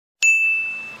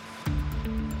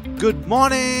Good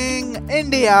morning,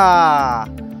 India!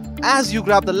 As you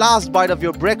grab the last bite of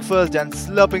your breakfast and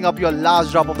slurping up your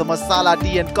last drop of the masala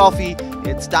tea and coffee,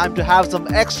 it's time to have some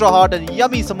extra hot and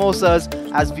yummy samosas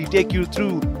as we take you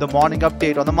through the morning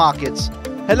update on the markets.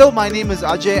 Hello, my name is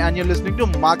Ajay and you're listening to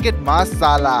Market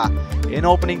Masala. In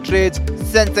opening trades,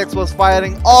 Sensex was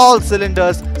firing all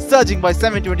cylinders, surging by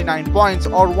 729 points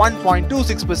or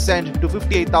 1.26% to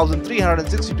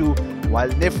 58,362, while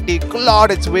Nifty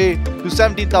clawed its way to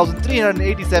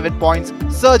 17,387 points,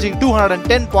 surging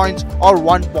 210 points or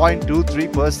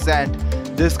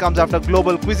 1.23%. This comes after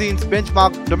Global Cuisine's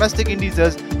benchmark domestic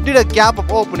indices did a gap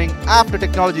up opening after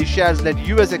technology shares led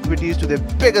US equities to their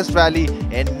biggest rally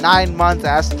in 9 months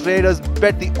as traders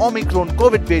bet the Omicron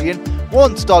COVID variant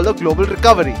won't stall the global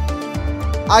recovery.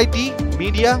 IT,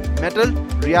 media, metal,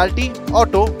 realty,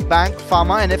 auto, bank,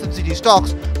 pharma and FMCG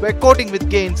stocks were quoting with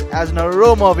gains as an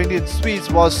aroma of Indian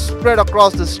sweets was spread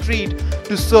across the street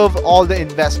to serve all the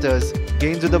investors.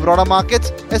 Gains in the broader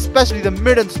markets, especially the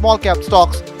mid and small cap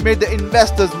stocks, made the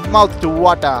investors' mouth to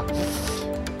water.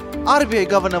 RBI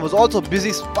governor was also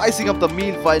busy spicing up the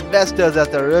meal for investors as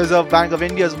the Reserve Bank of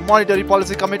India's Monetary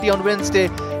Policy Committee on Wednesday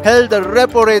held the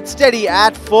repo rate steady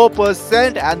at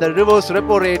 4% and the reverse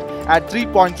repo rate at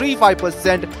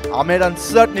 3.35% amid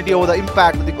uncertainty over the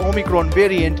impact that the Omicron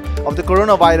variant of the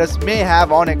coronavirus may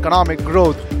have on economic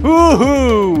growth.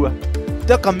 Woohoo!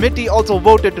 The committee also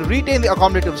voted to retain the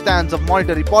accommodative stance of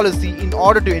monetary policy in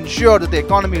order to ensure that the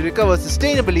economy recovers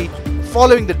sustainably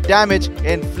following the damage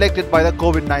inflicted by the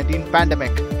COVID-19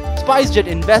 pandemic. SpiceJet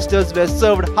investors were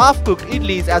served half-cooked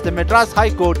idlis as the Madras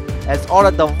High Court has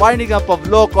ordered the winding up of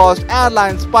low-cost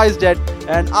airline SpiceJet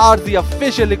and asked the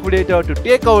official liquidator to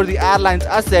take over the airline's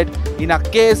asset in a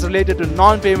case related to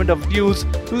non-payment of dues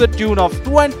to the tune of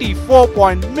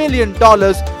 $24 million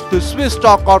to Swiss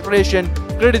stock corporation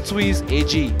Credit Suisse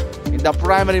AG. In the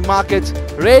primary markets,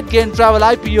 RateGain Travel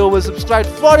IPO was subscribed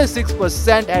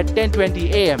 46% at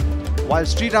 10:20 am. While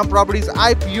Shriram Properties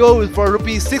IPO for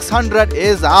 ₹600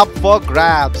 is up for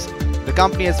grabs. The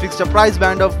company has fixed a price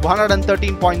band of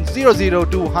 113.00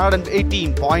 to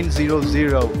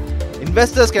 118.00.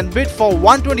 Investors can bid for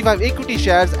 125 equity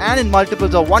shares and in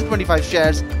multiples of 125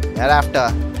 shares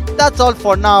thereafter. That's all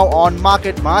for now on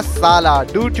Market Masala.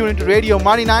 Do tune into Radio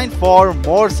Money 9 for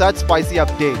more such spicy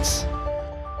updates.